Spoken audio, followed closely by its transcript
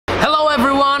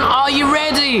everyone, are you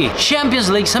ready? Champions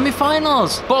League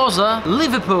semi-finals,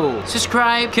 Barça-Liverpool.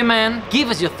 Subscribe, comment,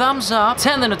 give us your thumbs up,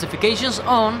 turn the notifications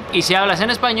on. Y si hablas en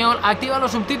español, activa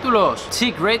los subtítulos.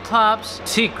 Two great clubs,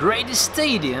 two great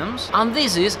stadiums, and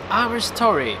this is our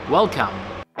story. Welcome.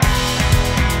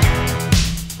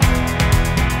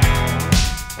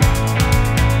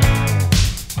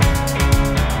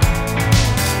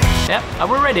 Yep, are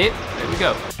we ready? There we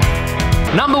go.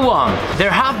 Number 1. There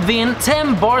have been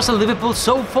 10 Barça-Liverpool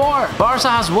so far. Barça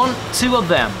has won 2 of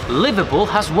them. Liverpool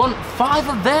has won 5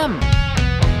 of them.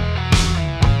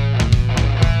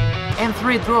 And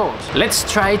 3 draws. Let's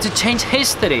try to change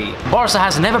history. Barça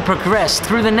has never progressed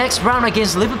through the next round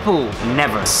against Liverpool.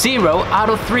 Never. 0 out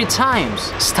of 3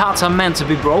 times. Stats are meant to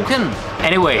be broken.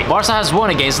 Anyway, Barça has won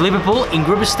against Liverpool in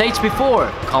group stage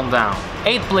before. Calm down.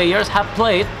 8 players have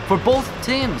played for both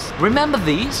teams. Remember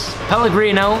these?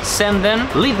 Pellegrino, Senden,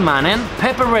 Liedmanen,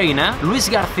 Pepe Reina, Luis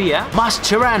Garcia,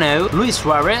 Mascherano, Luis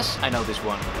Suarez, I know this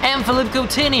one, and Philippe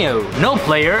Coutinho. No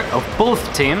player of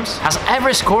both teams has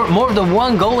ever scored more than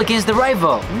 1 goal against the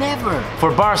rival. Never.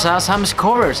 For Barca, some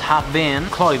scorers have been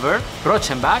Kluivert,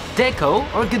 Rochenbach, Deco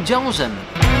or Gudjohnsen.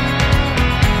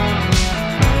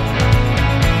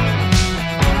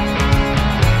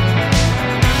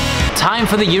 Time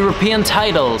for the European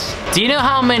titles. Do you know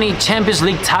how many Champions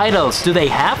League titles do they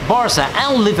have? Barça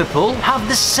and Liverpool have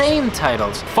the same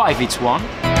titles, 5 each one.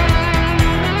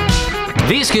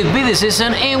 This could be the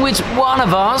season in which one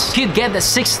of us could get the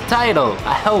 6th title.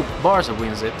 I hope Barça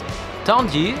wins it.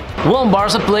 Don't you? One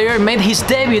Barça player made his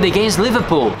debut against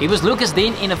Liverpool. It was Lucas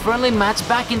Digne in a friendly match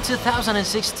back in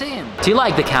 2016. Do you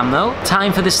like the Camp Nou?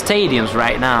 Time for the stadiums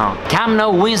right now. Camp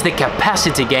Nou wins the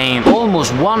capacity game.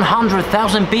 Almost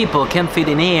 100,000 people can fit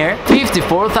in here.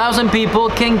 54,000 people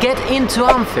can get into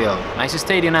Anfield. Nice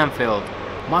stadium, Anfield.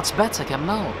 Much better Camp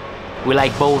Nou. We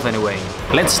like both anyway.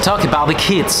 Let's talk about the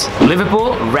kits.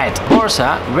 Liverpool, red.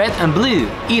 Barça, red and blue.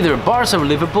 Either Barça or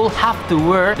Liverpool have to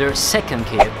wear their second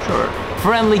kit. Sure.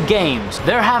 Friendly games.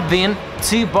 There have been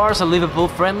 2 Barça-Liverpool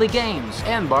friendly games,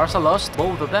 and Barça lost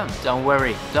both of them. Don't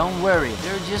worry, don't worry.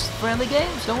 They're just friendly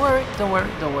games. Don't worry, don't worry,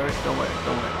 don't worry, don't worry,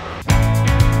 don't worry.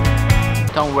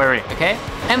 Don't worry, okay?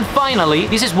 And finally,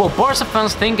 this is what Barça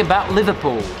fans think about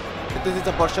Liverpool. This is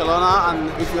a Barcelona, and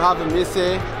if you have a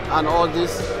Messi and all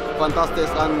these fantastic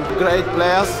and great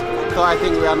players, so I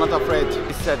think we are not afraid.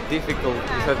 It's a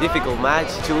difficult match.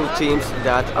 2 teams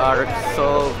that are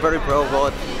so very pro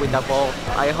with the ball.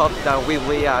 I hope that we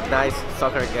will a nice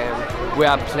soccer game. We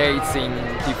are played in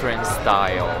different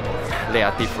style. They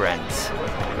are different.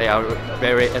 They are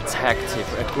very attractive,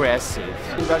 aggressive.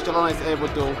 Barcelona is able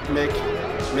to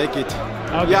make it.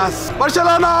 Okay. Yes,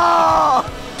 Barcelona!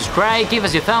 Subscribe, give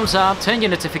us your thumbs up, turn your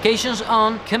notifications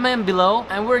on, comment below,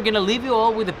 and we're gonna leave you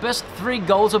all with the best 3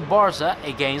 goals of Barça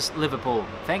against Liverpool.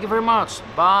 Thank you very much.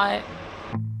 Bye.